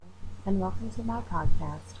and welcome to my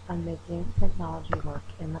podcast on making technology work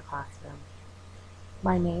in the classroom.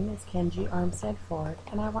 My name is Kenji Armstead Ford,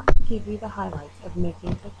 and I want to give you the highlights of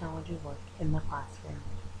making technology work in the classroom.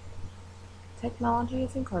 Technology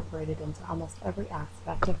is incorporated into almost every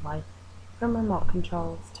aspect of life, from remote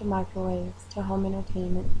controls to microwaves to home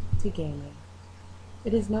entertainment to gaming.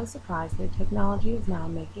 It is no surprise that technology is now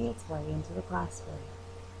making its way into the classroom.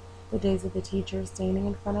 The days of the teacher standing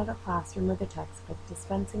in front of a classroom with a textbook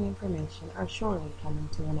dispensing information are surely coming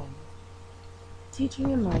to an end.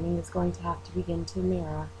 Teaching and learning is going to have to begin to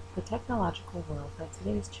mirror the technological world that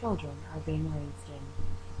today's children are being raised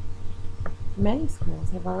in. Many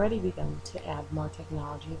schools have already begun to add more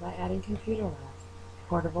technology by adding computer labs,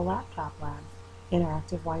 portable laptop labs,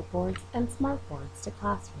 interactive whiteboards, and smartboards to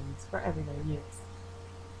classrooms for everyday use.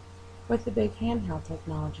 With the big handheld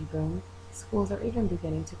technology boom, schools are even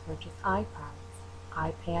beginning to purchase iPods,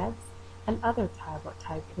 iPads, and other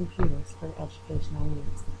tablet-type computers for educational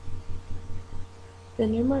use. The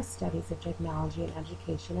numerous studies of technology in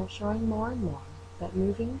education are showing more and more that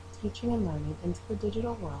moving teaching and learning into the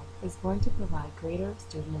digital world is going to provide greater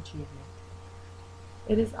student achievement.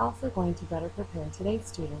 It is also going to better prepare today's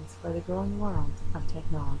students for the growing world of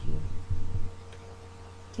technology.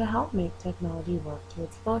 To help make technology work to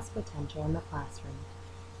its fullest potential in the classroom,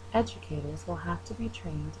 educators will have to be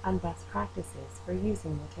trained on best practices for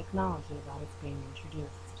using the technology that is being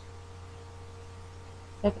introduced.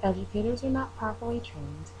 If educators are not properly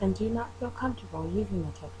trained and do not feel comfortable using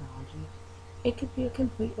the technology, it could be a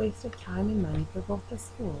complete waste of time and money for both the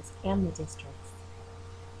schools and the districts.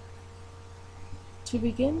 To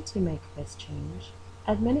begin to make this change,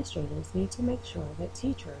 administrators need to make sure that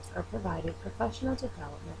teachers are provided professional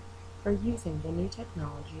development for using the new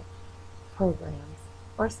technology, programs,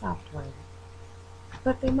 or software.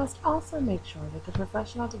 But they must also make sure that the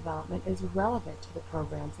professional development is relevant to the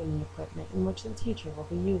programs and the equipment in which the teacher will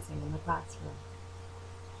be using in the classroom.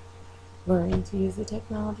 Learning to use the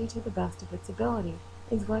technology to the best of its ability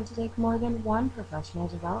is going to take more than one professional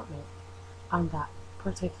development on that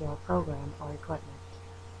particular program or equipment.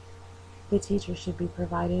 The teacher should be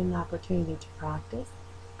provided an opportunity to practice,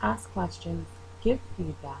 ask questions, give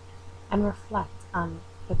feedback, and reflect on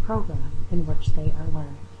the program in which they are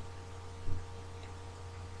learning.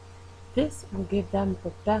 This will give them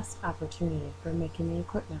the best opportunity for making the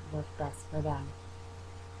equipment work best for them.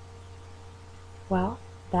 Well,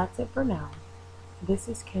 that's it for now. This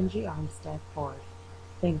is Kenji Armstead Ford.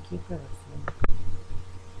 Thank you for listening.